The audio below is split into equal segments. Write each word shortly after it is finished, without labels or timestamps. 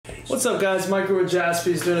What's up, guys? Michael with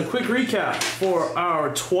Jaspy's doing a quick recap for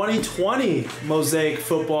our 2020 Mosaic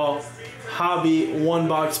Football Hobby one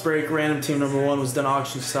box break. Random team number 1 was done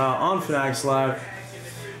auction style on Fanatics Live.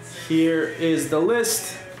 Here is the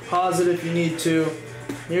list. Pause it if you need to.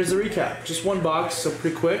 Here's the recap. Just one box, so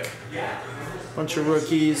pretty quick. Bunch of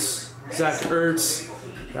rookies. Zach Ertz.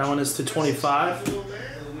 That one is to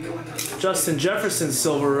 25. Justin Jefferson,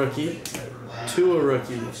 silver rookie. Tua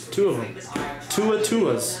rookies. 2 of them.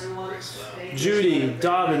 Tuas. Judy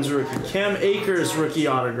Dobbins rookie. Cam Akers rookie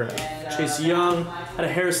autograph. Chase Young had a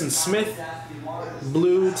Harrison Smith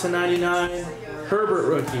blue to 99. Herbert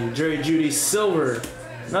rookie. Jerry Judy silver.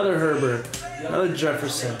 Another Herbert. Another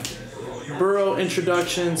Jefferson. Burrow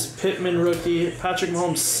introductions. Pittman rookie. Patrick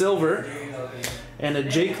Mahomes silver. And a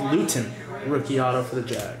Jake Luton rookie auto for the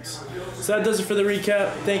Jags. So that does it for the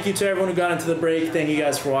recap. Thank you to everyone who got into the break. Thank you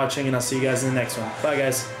guys for watching, and I'll see you guys in the next one. Bye,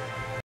 guys.